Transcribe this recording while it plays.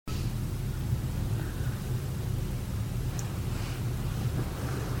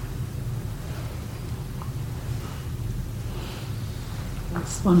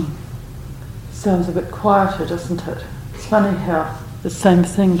This one sounds a bit quieter, doesn't it? It's funny how the same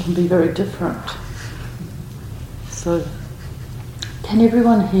thing can be very different. So, can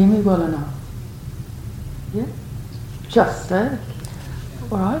everyone hear me well enough? Yeah? Just, eh?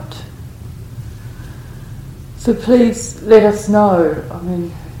 All right. So please let us know. I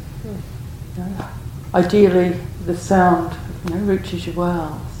mean, you know, ideally the sound, reaches you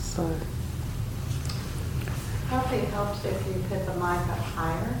well. So. Probably helps if you put the mic up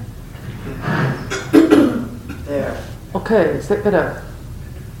higher. There. Okay, is that better?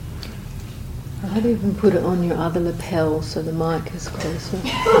 I'd even put it on your other lapel so the mic is closer.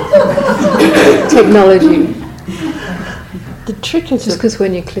 Technology. The trick is just because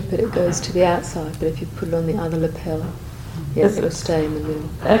when you clip it, it goes to the outside, but if you put it on the other lapel, it'll stay in the middle.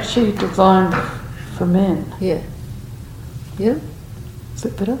 Actually designed for men. Yeah. Yeah? Is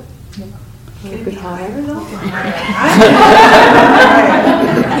it better? Yeah. A little bit higher.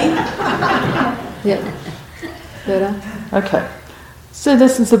 Yeah. Better? Okay. So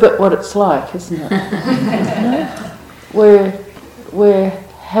this is a bit what it's like, isn't it? We're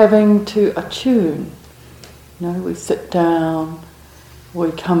having to attune. We sit down,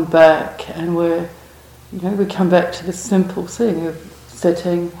 we come back, and we come back to the simple thing of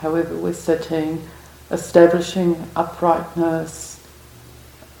sitting, however we're sitting, establishing uprightness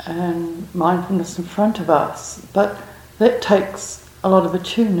and mindfulness in front of us. But that takes a lot of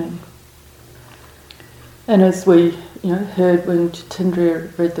attuning. And as we heard when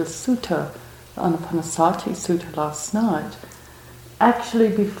Jitindriya read the sutta, the Anapanasati sutta last night, actually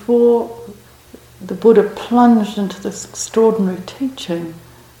before the Buddha plunged into this extraordinary teaching,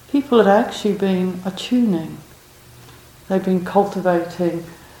 people had actually been attuning. They've been cultivating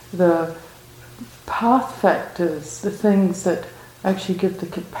the path factors, the things that actually give the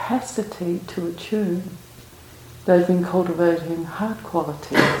capacity to attune. They've been cultivating heart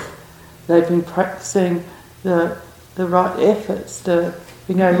qualities. They've been practicing the right efforts,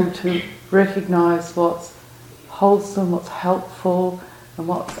 being able to recognise what's wholesome, what's helpful, and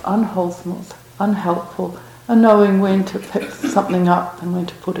what's unwholesome, what's unhelpful, and knowing when to pick something up and when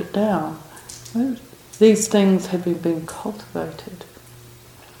to put it down. These things have been being cultivated.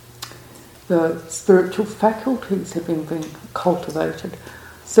 The spiritual faculties have been being cultivated.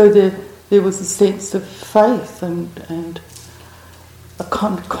 So there was a sense of faith and a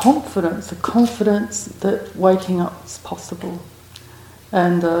kind of confidence that waking up is possible,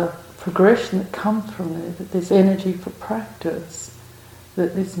 and the progression that comes from there, that there's energy for practice,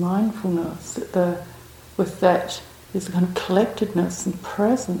 that there's mindfulness, that with that there's a kind of collectedness and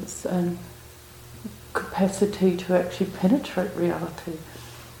presence and capacity to actually penetrate reality.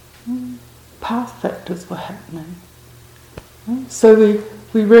 Path factors were happening. So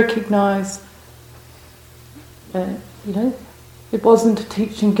we recognise, it wasn't a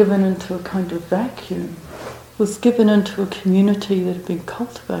teaching given into a kind of vacuum. It was given into a community that had been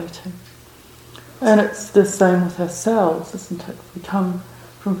cultivating. And it's the same with ourselves, isn't it? We come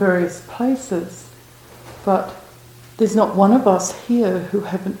from various places, but there's not one of us here who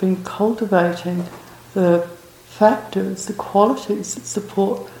haven't been cultivating the factors, the qualities that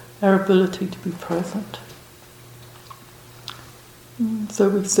support our ability to be present. So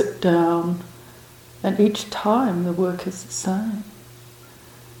we sit down, and each time the work is the same.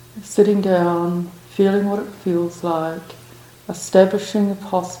 Sitting down, feeling what it feels like, establishing a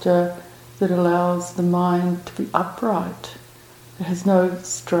posture that allows the mind to be upright, that has no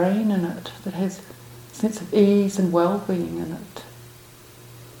strain in it, that has a sense of ease and well-being in it.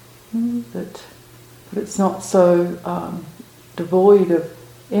 But it's not so devoid of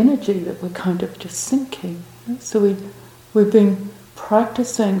energy that we're kind of just sinking. So we've been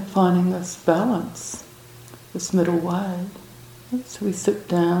practicing finding this balance, this middle way. So we sit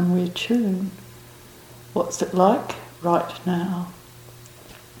down, we attune. What's it like right now?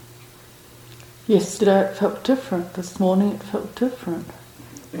 Yesterday it felt different, this morning it felt different.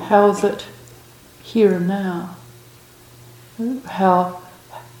 How is it here and now?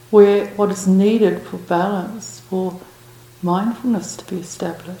 What is needed for balance, for mindfulness to be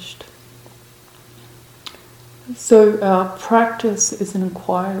established? So our practice is an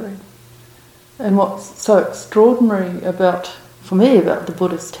inquiry. And what's so extraordinary for me about the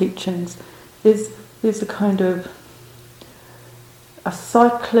Buddhist teachings is there's a kind of a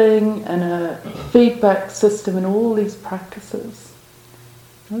cycling and a feedback system in all these practices.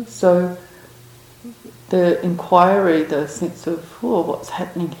 So the inquiry, the sense of what's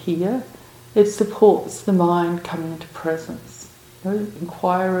happening here, it supports the mind coming into presence.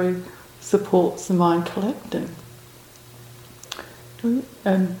 Inquiry supports the mind collecting.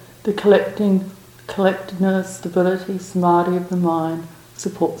 And the collectedness, stability, samadhi of the mind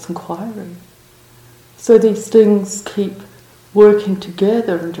supports inquiry. So these things keep working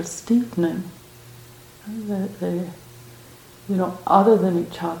together and just deepening. They're not other than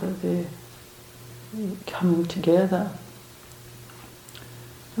each other, they're coming together.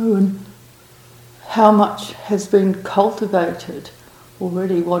 Oh, and how much has been cultivated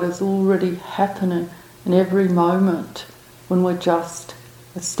already, what is already happening in every moment when we're just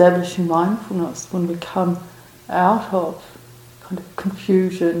establishing mindfulness, when we come out of kind of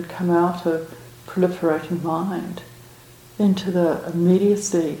confusion, come out of proliferating mind into the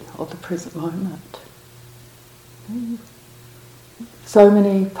immediacy of the present moment. So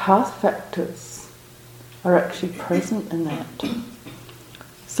many path factors are actually present in that.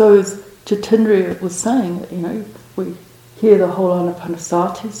 So as Jitindriya was saying, we hear the whole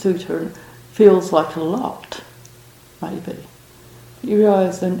Anapanasati Sutta and it feels like a lot, maybe. You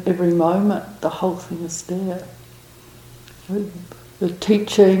realise in every moment the whole thing is there. The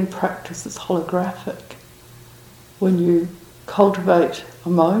teaching practice is holographic. When you cultivate a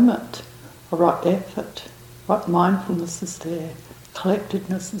moment, a right effort, right mindfulness is there,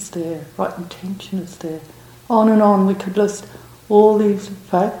 collectedness is there, right intention is there. On and on, we could list all these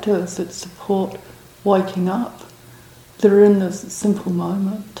factors that support waking up that are in this simple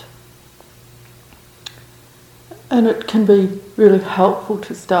moment. And it can be really helpful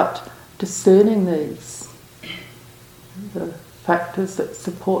to start discerning these, the factors that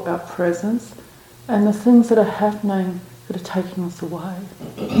support our presence and the things that are happening that are taking us away.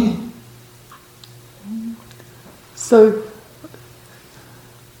 So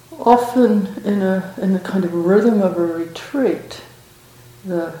often in the kind of rhythm of a retreat,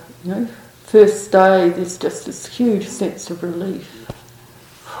 the first day there's just this huge sense of relief.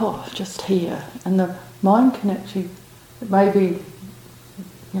 Just here, and the mind can actually maybe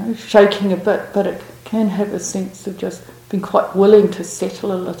shaking a bit, but it can have a sense of just being quite willing to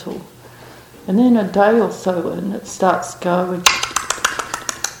settle a little. And then a day or so in, it starts going.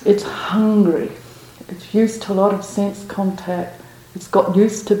 It's hungry. It's used to a lot of sense contact. It's got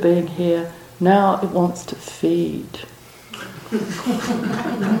used to being here. Now it wants to feed.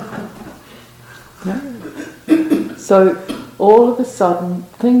 So all of a sudden,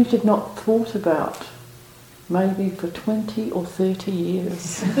 things you've not thought about, maybe for 20 or 30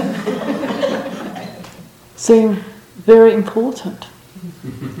 years, seem very important.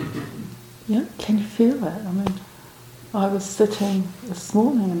 Can you feel that? I was sitting this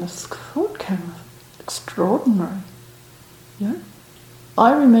morning and this thought came, extraordinary.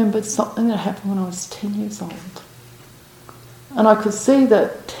 I remembered something that happened when I was 10 years old. And I could see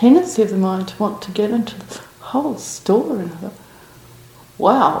that tendency of the mind to want to get into the whole story. And I thought,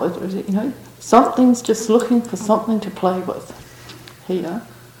 wow, something's just looking for something to play with here.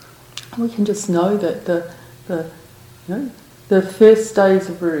 We can just know that the first days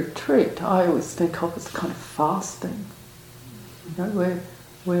of a retreat, I always think of as kind of fasting.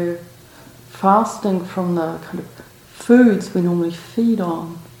 We're fasting from the kind of foods we normally feed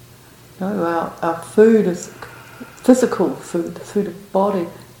on. Our food is physical food, the food of the body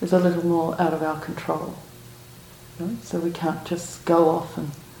is a little more out of our control. So we can't just go off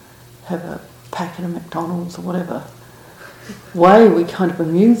and have a packet of McDonald's or whatever way we kind of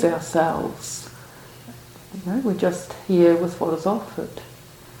amuse ourselves. We're just here with what is offered.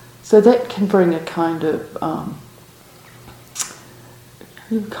 So that can bring a kind of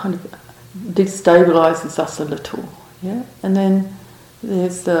destabilises us a little. And then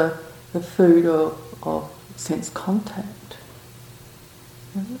there's the food of sense contact.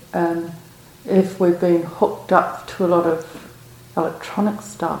 And if we've been hooked up to a lot of electronic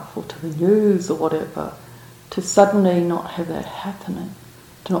stuff or to the news or whatever, to suddenly not have that happening,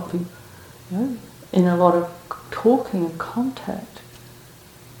 to not be in a lot of talking and contact,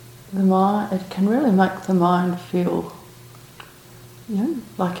 it can really make the mind feel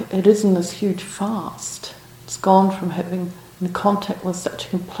like it is in this huge fast. It's gone from having in contact with such a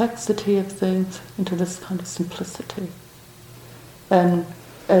complexity of things into this kind of simplicity. And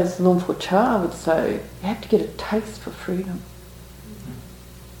as Luang Por Chah would say, you have to get a taste for freedom.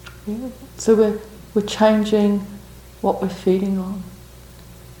 So we're changing what we're feeding on.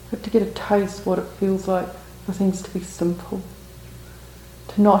 We have to get a taste what it feels like for things to be simple.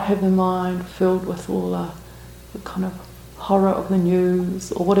 To not have the mind filled with all the kind of horror of the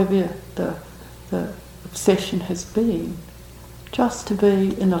news or whatever the obsession has been. Just to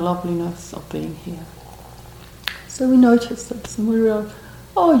be in the loveliness of being here. So we notice this and we realize,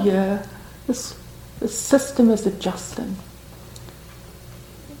 this system is adjusting.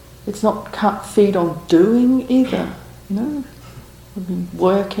 It's not, can't feed on doing either, We've been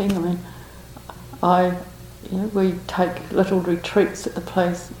working, we take little retreats at the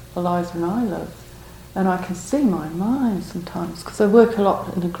place Eliza and I live, and I can see my mind sometimes, because I work a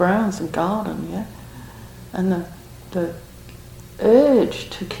lot in the grounds and garden, yeah? And the urge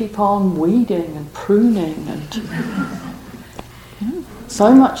to keep on weeding and pruning and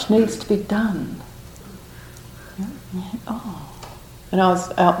so much needs to be done. And I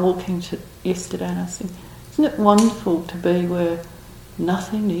was out walking yesterday and I said, isn't it wonderful to be where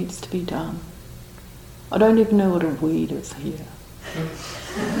nothing needs to be done? I don't even know what a weed is here.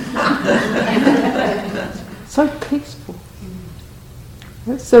 So peaceful.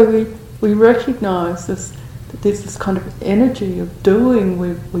 So we recognise this, that there's this kind of energy of doing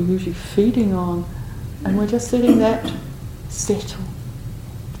we're usually feeding on, and we're just letting that settle.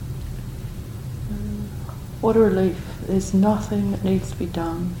 What a relief. There's nothing that needs to be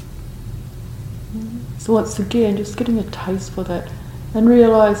done. So once again, just getting a taste for that, and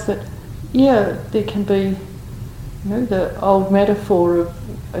realise that, there can be, the old metaphor of,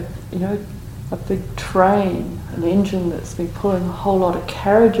 a big train, an engine that's been pulling a whole lot of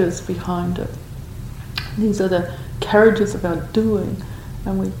carriages behind it. These are the carriages of our doing,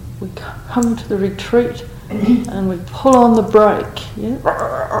 and we come to the retreat and we pull on the brake,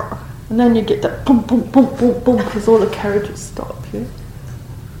 and then you get that boom, boom, boom, boom, boom, because all the carriages stop,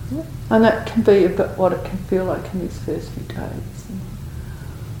 And that can be a bit what it can feel like in these first few days.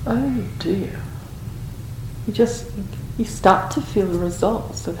 Oh dear. You start to feel the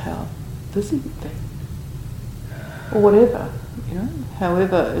results of how busy you've been. Or whatever,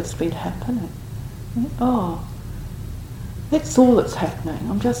 however it's been happening. Oh, that's all that's happening.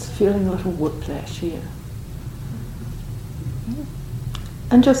 I'm just feeling a little whiplash here.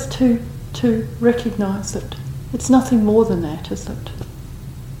 And just to recognise that it's nothing more than that, is it?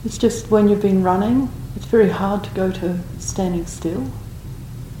 It's just when you've been running, it's very hard to go to standing still.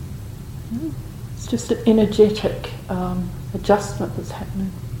 It's just an energetic adjustment that's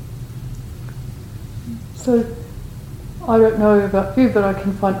happening. So, I don't know about you, but I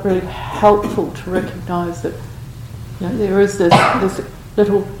can find it really helpful to recognise that there is this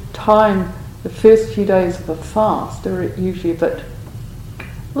little time, the first few days of a fast are usually a bit,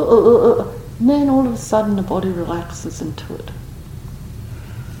 and then all of a sudden the body relaxes into it.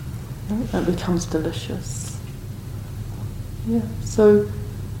 It becomes delicious. So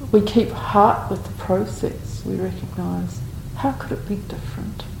we keep heart with the process. We recognise, how could it be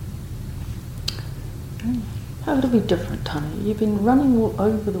different? How could it be different, Thaniya? You've been running all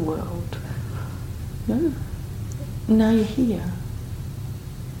over the world. Now you're here.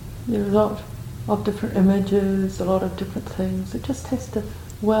 There are a lot of different images, a lot of different things. It just has to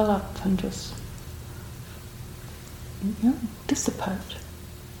well up and just dissipate.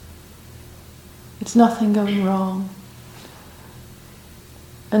 It's nothing going wrong.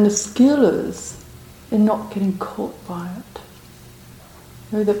 And the skill is in not getting caught by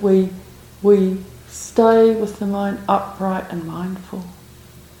it. That we stay with the mind upright and mindful.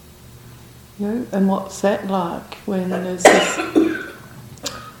 And what's that like when there's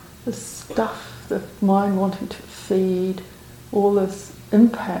this stuff, the mind wanting to feed, all this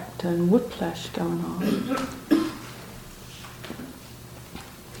impact and whiplash going on.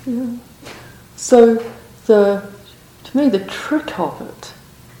 So to me the trick of it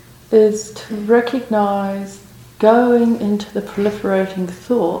is to recognise going into the proliferating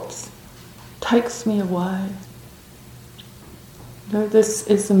thoughts takes me away. This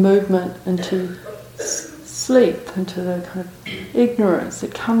is the movement into sleep, into the kind of ignorance.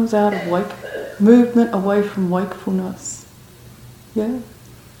 It comes out of movement away from wakefulness.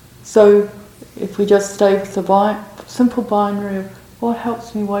 So if we just stay with the simple binary of what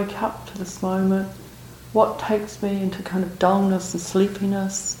helps me wake up to this moment, what takes me into kind of dullness and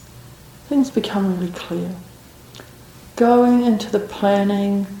sleepiness, things become really clear. Going into the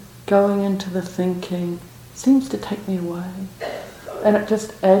planning, going into the thinking seems to take me away, and it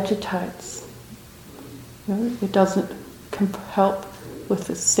just agitates. It doesn't help with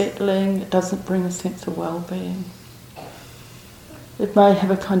the settling, it doesn't bring a sense of well-being. It may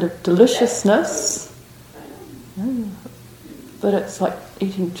have a kind of deliciousness, but it's like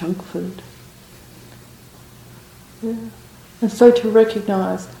eating junk food. And so to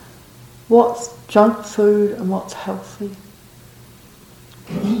recognise what's junk food and what's healthy.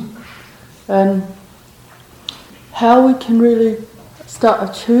 And how we can really start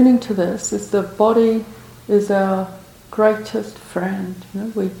attuning to this is the body is our greatest friend.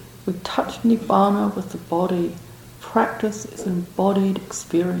 We touch Nibbana with the body. Practice is embodied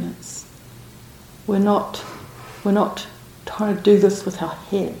experience. We're not trying to do this with our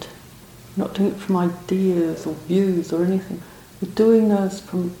head. We're not doing it from ideas or views or anything. we're doing this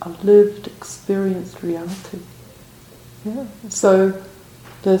from a lived, experienced reality. Yeah. So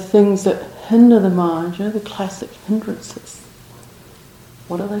the things that hinder the mind, the classic hindrances,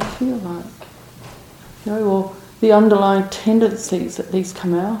 what do they feel like? Or the underlying tendencies that these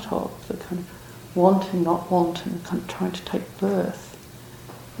come out of, the kind of wanting, not wanting, kind of trying to take birth.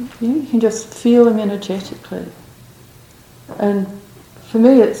 You can just feel them energetically. And for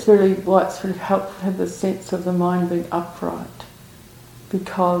me, it's really helpful to have the sense of the mind being upright,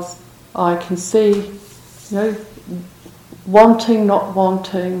 because I can see, wanting, not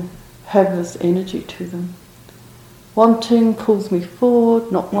wanting, have this energy to them. Wanting pulls me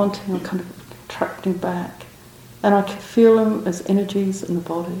forward, not wanting, I'm kind of contracting back. And I can feel them as energies in the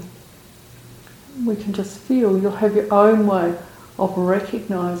body. We can just feel, you'll have your own way of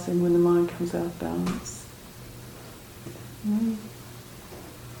recognising when the mind comes out of balance.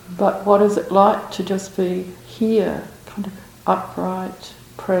 But what is it like to just be here, kind of upright,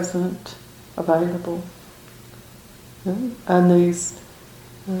 present, available? And these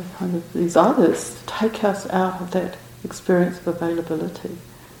others take us out of that experience of availability.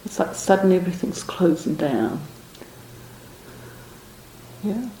 It's like suddenly everything's closing down.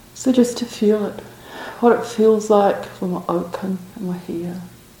 Yeah. So just to feel it, what it feels like when we're open and we're here.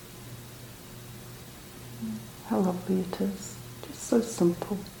 How lovely it is. Just so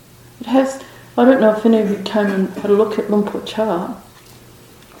simple. It has, I don't know if any of you came and had a look at Lumpur Cha,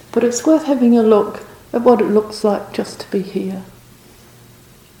 but it's worth having a look at what it looks like just to be here.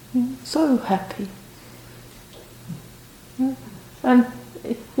 So happy. And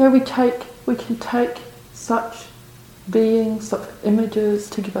we can take such beings, such images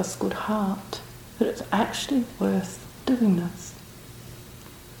to give us good heart, that it's actually worth doing this.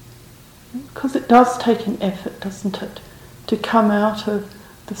 Because it does take an effort, doesn't it, to come out of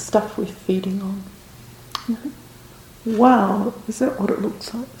the stuff we're feeding on. Wow, is that what it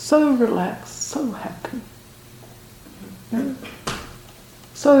looks like? So relaxed, so happy.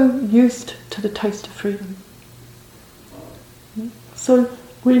 So used to the taste of freedom. So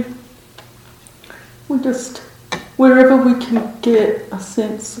we just, wherever we can get a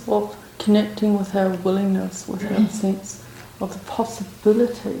sense of connecting with our willingness, with our sense of the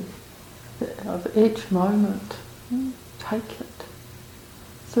possibility of each moment, take it.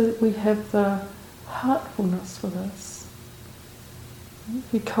 So that we have the heartfulness with us.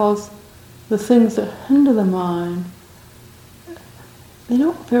 Because the things that hinder the mind, they're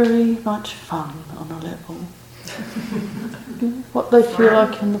not very much fun on a level. What they feel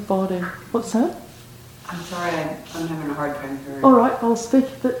like in the body. What's that? I'm sorry, I'm having a hard time hearing. All right, I'll speak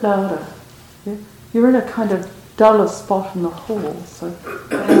a bit louder. Yeah? You're in a kind of duller spot in the hall, so... You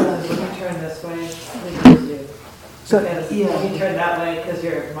can turn this way, because you... So, you turn that way because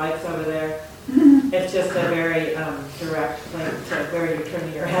your mic's over there. It's just a very direct link to where you're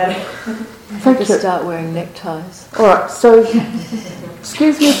turning your head. Thank you. Start wearing neckties. All right, so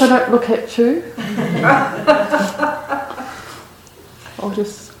excuse me if I don't look at you. I'll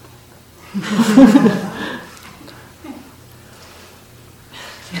just...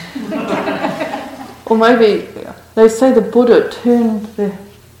 Or maybe they say the Buddha turned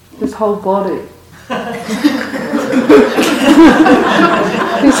his whole body.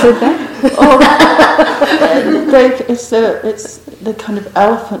 Who said that? It's the kind of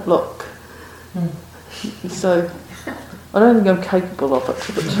elephant look. So I don't think I'm capable of it.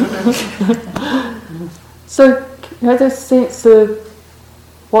 So this sense of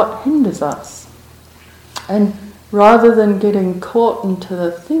what hinders us, and rather than getting caught into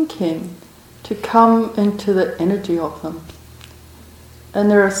the thinking, to come into the energy of them. And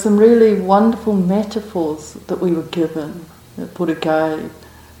there are some really wonderful metaphors that we were given, that Buddha gave,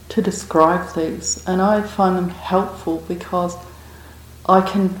 to describe these. And I find them helpful because I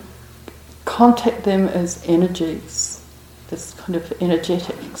can contact them as energies, this kind of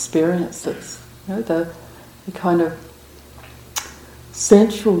energetic experiences, the kind of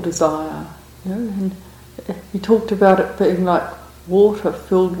sensual desire. And he talked about it being like water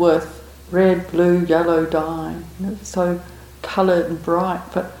filled with red, blue, yellow dye, so coloured and bright,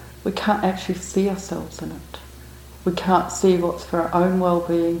 but we can't actually see ourselves in it. We can't see what's for our own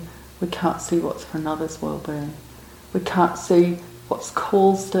well-being, we can't see what's for another's well-being. We can't see what's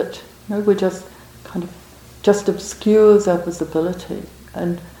caused it, we're just kind of, just obscures our visibility.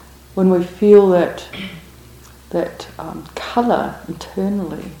 And when we feel that colour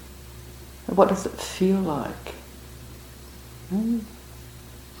internally, what does it feel like?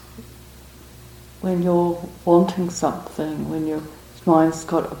 When you're wanting something, when your mind's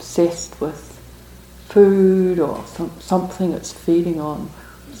got obsessed with food or something it's feeding on,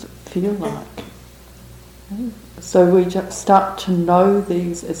 what does it feel like? So we just start to know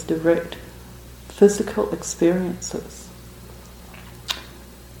these as direct physical experiences.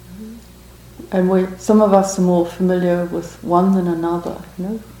 And some of us are more familiar with one than another.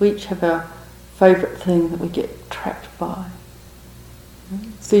 We each have our favourite thing that we get trapped by.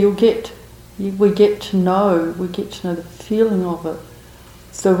 So we get to know the feeling of it.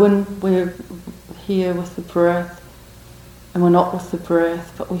 So when we're here with the breath, and we're not with the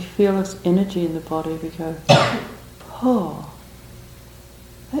breath, but we feel this energy in the body, we go, oh,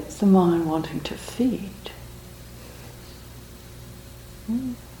 that's the mind wanting to feed.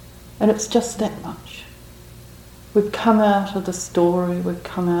 And it's just that much. We've come out of the story, we've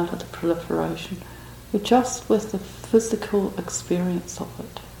come out of the proliferation. We're just with the physical experience of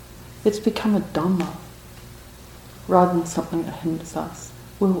it. It's become a Dhamma rather than something that hinders us.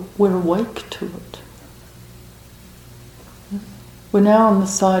 We're awake to it. We're now on the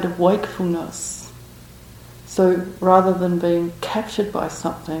side of wakefulness. So rather than being captured by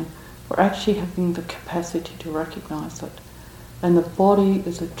something, we're actually having the capacity to recognise it. And the body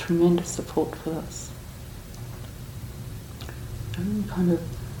is a tremendous support for this. Kind of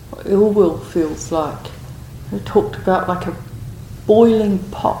what ill will feels like. They talked about like a boiling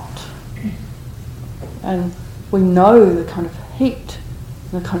pot. And we know the kind of heat,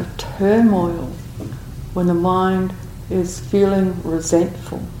 the kind of turmoil when the mind is feeling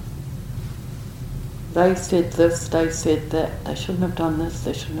resentful. They said this, they said that, they shouldn't have done this,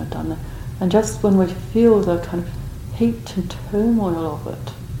 they shouldn't have done that. And just when we feel the kind of heat and turmoil of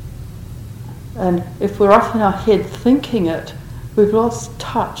it, and if we're off in our head thinking it, we've lost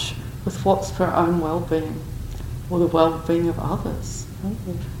touch with what's for our own well-being or the well-being of others.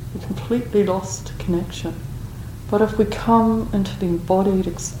 We've completely lost connection. But if we come into the embodied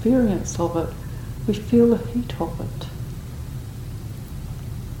experience of it, we feel the heat of it.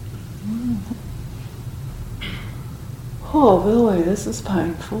 Oh, really, this is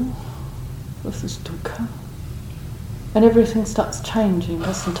painful. This is dukkha. And everything starts changing,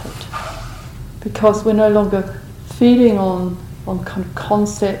 doesn't it? Because we're no longer feeding on kind of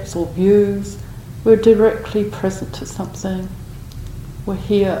concepts or views. We're directly present to something. We're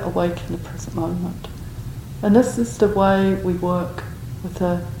here, awake in the present moment. And this is the way we work with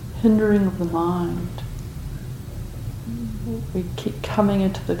the hindering of the mind. We keep coming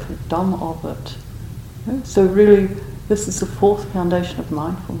into the kind of Dhamma of it. So really, this is the fourth foundation of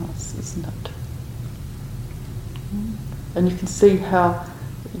mindfulness, isn't it? And you can see how,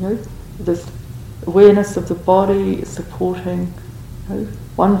 this awareness of the body is supporting,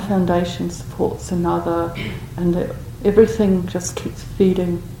 one foundation supports another, and everything just keeps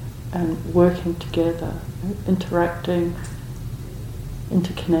feeding and working together, interacting,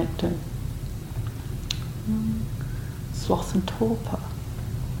 interconnecting. Sloth and torpor.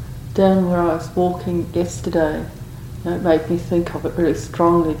 Down where I was walking yesterday, it made me think of it really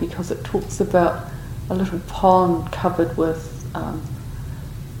strongly because it talks about a little pond covered with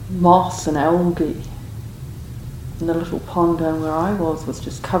moss and algae. And the little pond down where I was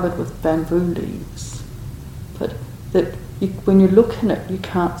just covered with bamboo leaves. But when you look in it, you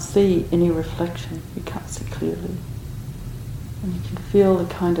can't see any reflection. You can't see clearly. And you can feel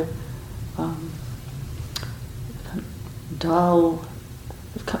the kind of dull.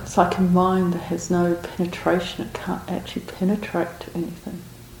 It's like a mind that has no penetration. It can't actually penetrate to anything.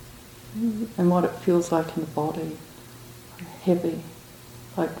 And what it feels like in the body, heavy,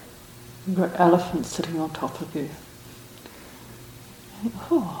 like you've got elephants sitting on top of you.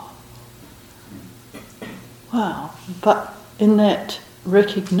 Oh. Wow. But in that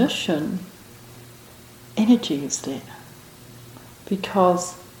recognition, energy is there.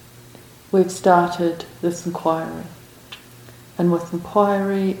 Because we've started this inquiry. And with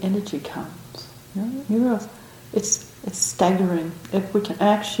inquiry, energy comes. You realize it's staggering. If we can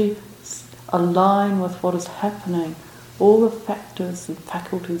actually align with what is happening, all the factors and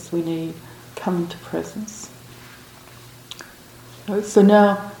faculties we need come into presence. So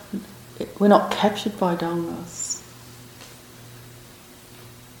now we're not captured by dullness.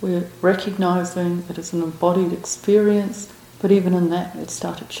 We're recognising it as an embodied experience, but even in that it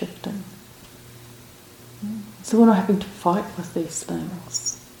started shifting. So we're not having to fight with these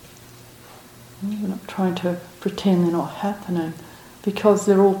things. We're not trying to pretend they're not happening, because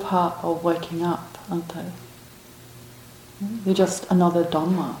they're all part of waking up, aren't they? They're just another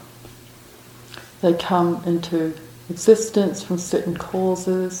Dhamma. They come into existence from certain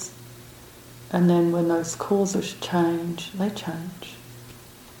causes, and then when those causes change, they change.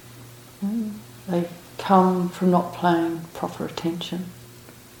 They come from not paying proper attention.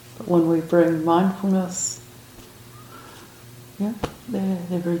 But when we bring mindfulness, they're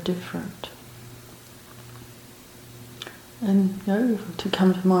very different. And to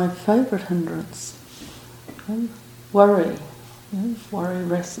come to my favourite hindrance, worry. Worry,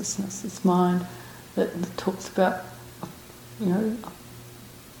 restlessness, this mind that talks about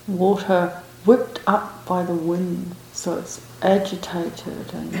water whipped up by the wind, so it's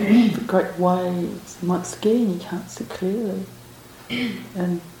agitated and great waves. And once again, you can't see clearly.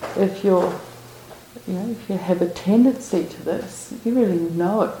 And if if you have a tendency to this, you really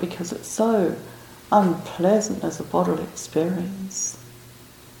know it because it's so unpleasant as a bodily experience.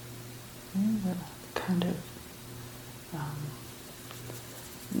 Kind of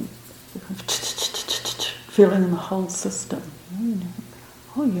feeling in the whole system.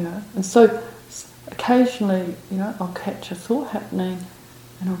 Oh yeah. And so occasionally, I'll catch a thought happening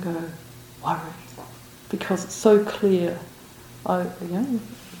and I'll go, worry, because it's so clear. The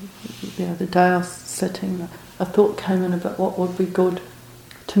other day I was sitting, a thought came in about what would be good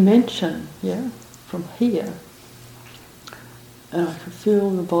to mention, from here. And I could feel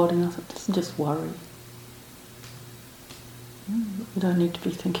the body and I thought, just worry. You don't need to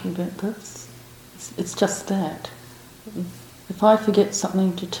be thinking about this. It's just that. If I forget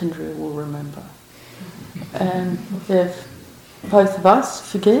something, Jitendra will remember. And if both of us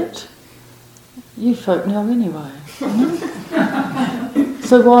forget, you folk know anyway.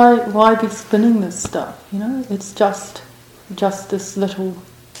 So why be spinning this stuff? It's just this little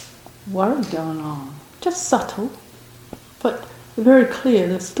worry going on. Just subtle, but very clear.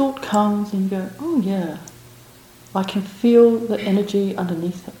 This thought comes and you go, oh yeah, I can feel the energy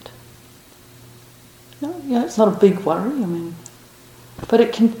underneath it. It's not a big worry, but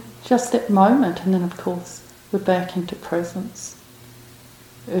it can, just that moment, and then of course we're back into presence.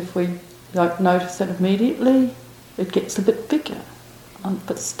 If we notice it immediately, it gets a bit bigger,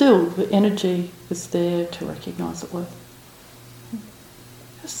 but still the energy is there to recognise it with.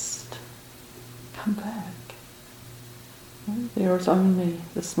 Just come back. There is only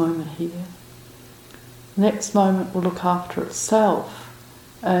this moment here. The next moment will look after itself,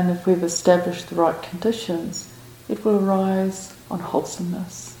 and if we've established the right conditions, it will arise on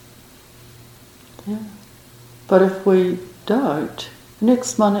wholesomeness. But if we don't, the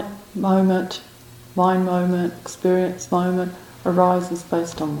next moment, mind moment, experience moment, arises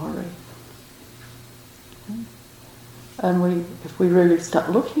based on worry. And if we really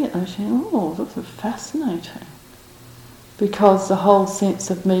start looking at those, this is fascinating. Because the whole sense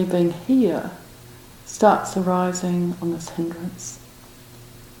of me being here starts arising on this hindrance.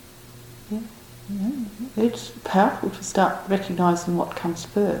 It's powerful to start recognising what comes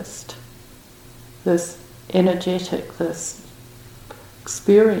first. This energetic, this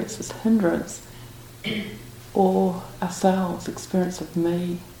experience, this hindrance, or ourselves, experience of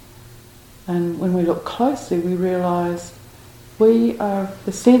me. And when we look closely, we realise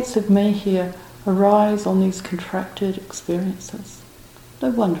the sense of me here arise on these contracted experiences. No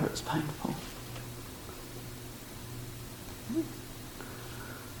wonder it's painful.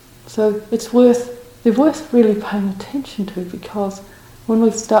 So they're worth really paying attention to, because when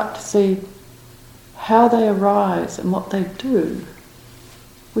we start to see how they arise and what they do,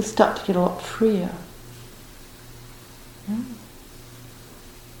 we start to get a lot freer.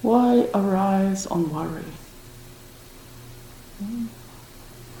 Why arise on worry?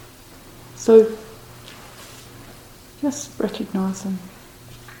 So just recognising.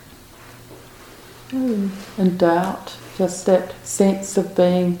 And doubt, just that sense of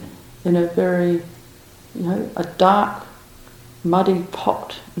being in a very, a dark, muddy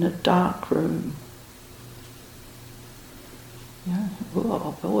pot in a dark room.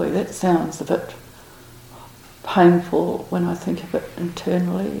 Oh boy, that sounds a bit painful when I think of it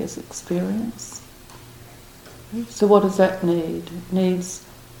internally as experience. So what does that need? It needs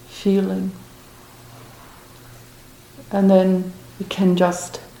feeling. And then we can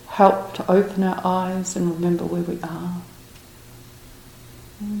just help to open our eyes and remember where we are.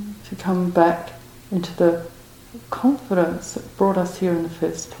 To come back into the confidence that brought us here in the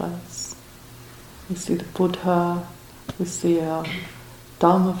first place. We see the Buddha, we see our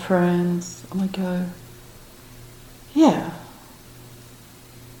Dharma friends, and we go,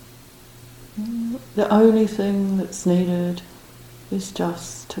 the only thing that's needed is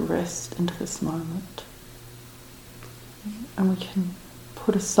just to rest into this moment. And we can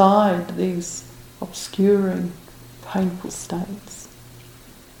put aside these obscuring, painful states.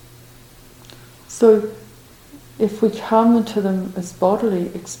 So if we come into them as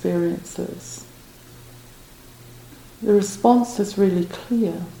bodily experiences, the response is really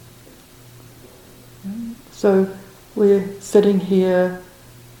clear. So we're sitting here,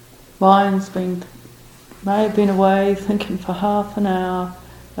 mind's may have been away thinking for half an hour,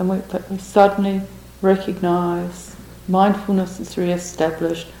 but we suddenly recognise mindfulness is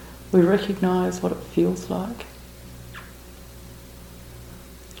re-established, we recognise what it feels like.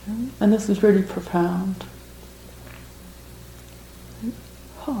 Okay? And this is really profound.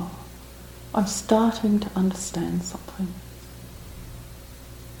 Oh, I'm starting to understand something.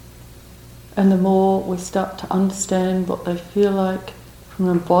 And the more we start to understand what they feel like from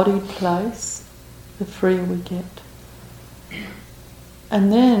an embodied place, the freer we get.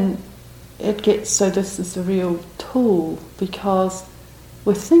 And then it gets so this is a real tool, because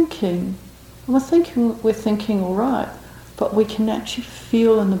we're thinking all right, but we can actually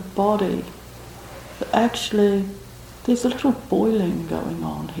feel in the body that actually there's a little boiling going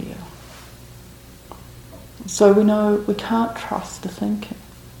on here. So we know we can't trust the thinking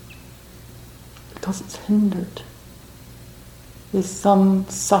because it's hindered. There's some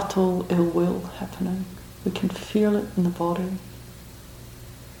subtle ill will happening. We can feel it in the body.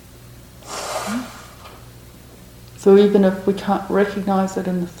 So even if we can't recognise it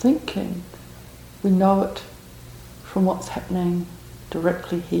in the thinking, we know it from what's happening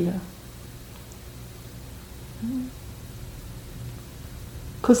directly here.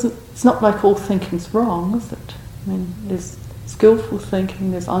 Because it's not like all thinking's wrong, is it? I mean, there's skillful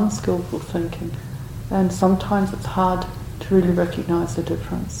thinking, there's unskillful thinking, and sometimes it's hard to really recognise the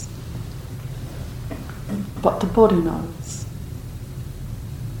difference. But the body knows.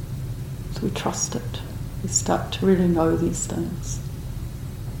 So we trust it. We start to really know these things.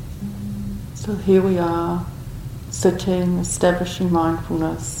 So here we are, sitting, establishing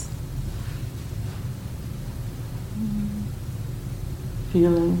mindfulness,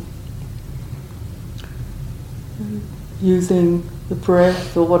 feeling, using the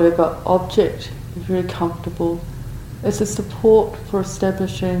breath or whatever object is very comfortable as a support for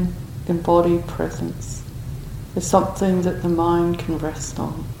establishing embodied presence, as something that the mind can rest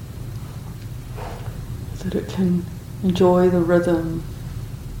on, so that it can enjoy the rhythm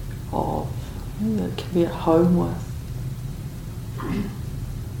of, that it can be at home with.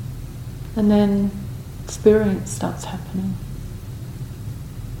 And then experience starts happening.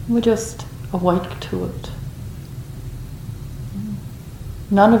 We're just awake to it.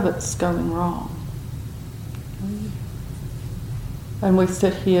 None of it's going wrong. And we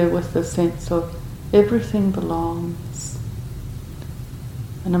sit here with the sense of everything belongs.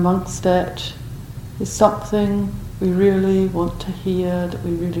 And amongst that is something we really want to hear, that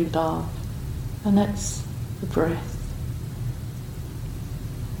we really love. And that's the breath.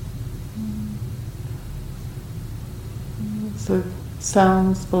 So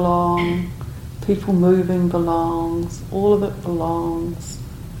sounds belong, people moving belongs, all of it belongs.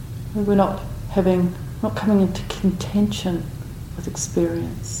 And we're not coming into contention with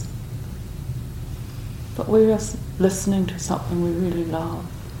experience, but we're just listening to something we really love.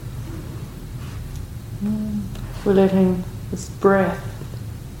 We're letting this breath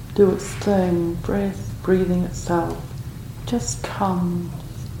do its thing, breath breathing itself, just comes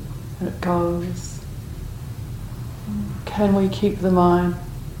and it goes. Can we keep the mind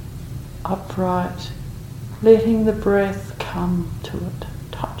upright, letting the breath come to it,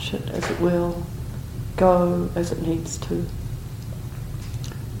 touch it as it will, go as it needs to.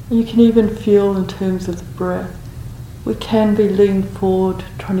 And you can even feel in terms of the breath, we can be leaned forward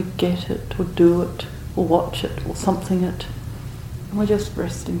trying to get it or do it or watch it or something it, and we're just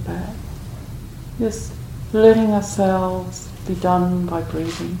resting back, just letting ourselves be done by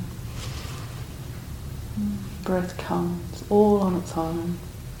breathing. Breath comes all on its own,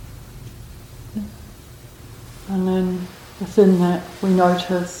 and then within that we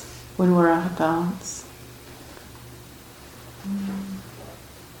notice when we're out of balance.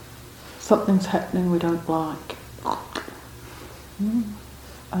 Something's happening we don't like,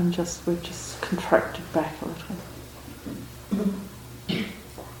 and we're just contracted back a little,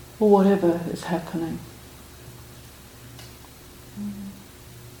 or whatever is happening.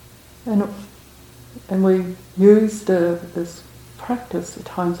 And we use this practice at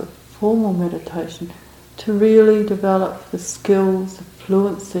times of formal meditation to really develop the skills, the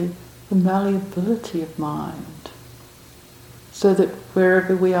fluency, the malleability of mind, so that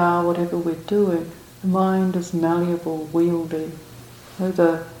wherever we are, whatever we're doing, the mind is malleable, wieldy.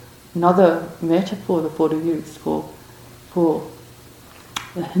 Another metaphor the Buddha used for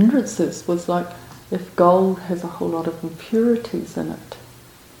the hindrances was like if gold has a whole lot of impurities in it,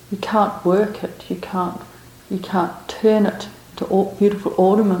 you can't work it, you can't turn it to beautiful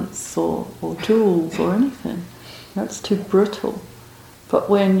ornaments or jewels or anything. It's too brittle. But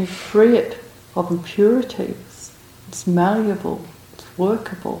when you free it of impurities, it's malleable, it's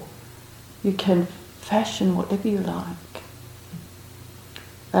workable. You can fashion whatever you like.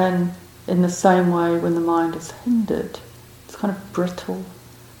 And in the same way, when the mind is hindered, it's kind of brittle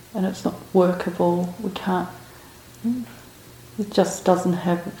and it's not workable. We can't, it just doesn't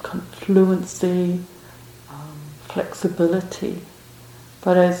have kind of fluency, flexibility.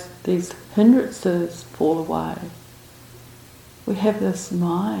 But as these hindrances fall away, we have this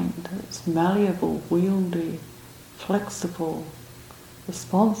mind that's malleable, wieldy, flexible,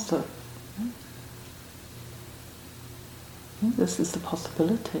 responsive. This is the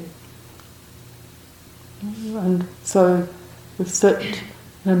possibility. And so we sit,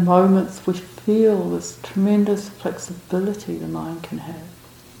 and in moments we feel this tremendous flexibility the mind can have.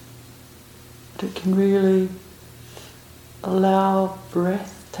 But it can really allow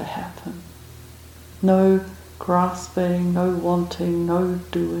breath to happen. No grasping, no wanting, no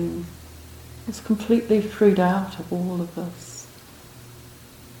doing. It's completely freed out of all of this.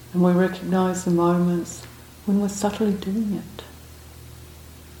 And we recognise the moments when we're subtly doing it.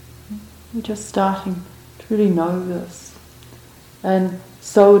 We're just starting to really know this. And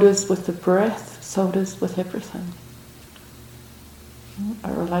so it is with the breath, so it is with everything.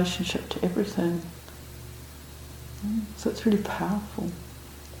 Our relationship to everything. So it's really powerful.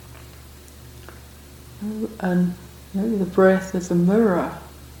 And the breath is a mirror.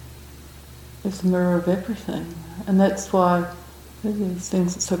 It's a mirror of everything. And that's why these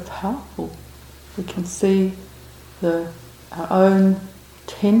things are so powerful. We can see our own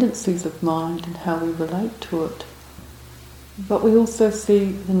tendencies of mind and how we relate to it. But we also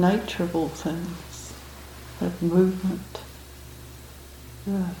see the nature of all things, the movement,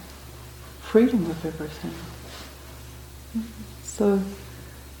 the freedom of everything. So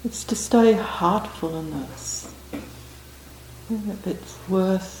it's to stay heartful in this. It's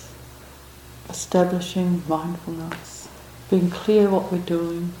worth establishing mindfulness, being clear what we're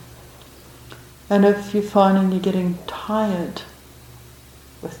doing. And if you're finding you're getting tired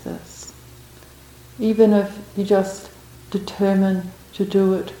with this, even if you just determine to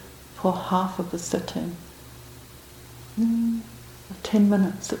do it for half of the sitting, 10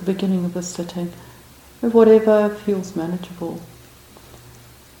 minutes at the beginning of the sitting, or whatever feels manageable.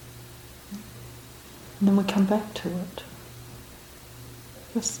 And then we come back to it.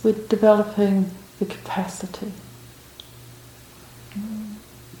 Just we're developing the capacity.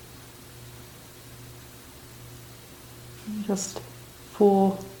 Just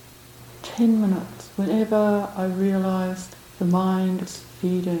for 10 minutes, whenever I realise the mind is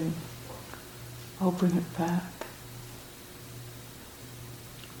feeding, I'll bring it back.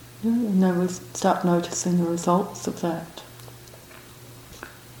 And then we start noticing the results of that.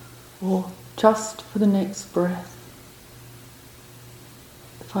 Or just for the next breath,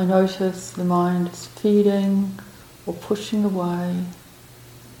 if I notice the mind is feeding or pushing away,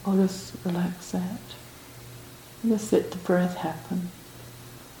 I'll just relax that. And just let the breath happen.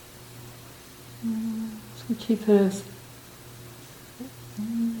 So we keep it as,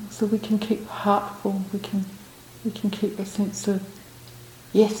 so we can keep heartful, we can keep a sense of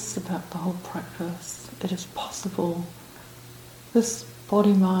yes about the whole practice. It is possible. This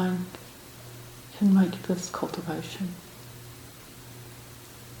body-mind can make this cultivation.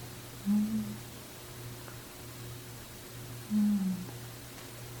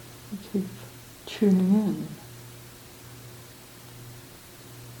 We keep tuning in.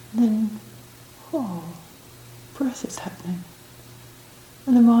 Then, breath is happening.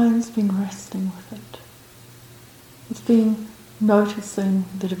 And the mind's been resting with it. It's been noticing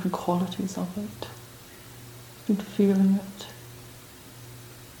the different qualities of it. It's been feeling it.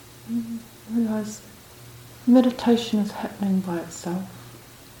 And realise meditation is happening by itself.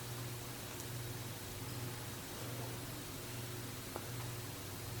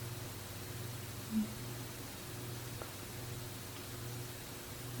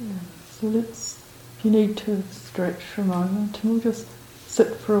 So if you need to stretch for a moment, and we'll just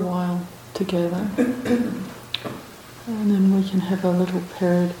sit for a while together. And then we can have a little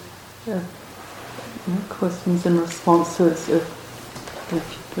period of questions and responses if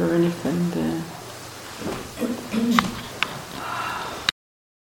there are anything there.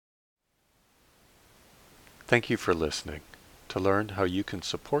 Thank you for listening. To learn how you can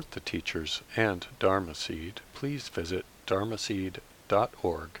support the teachers and Dharma Seed, please visit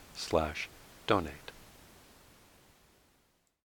dharmaseed.org/donate.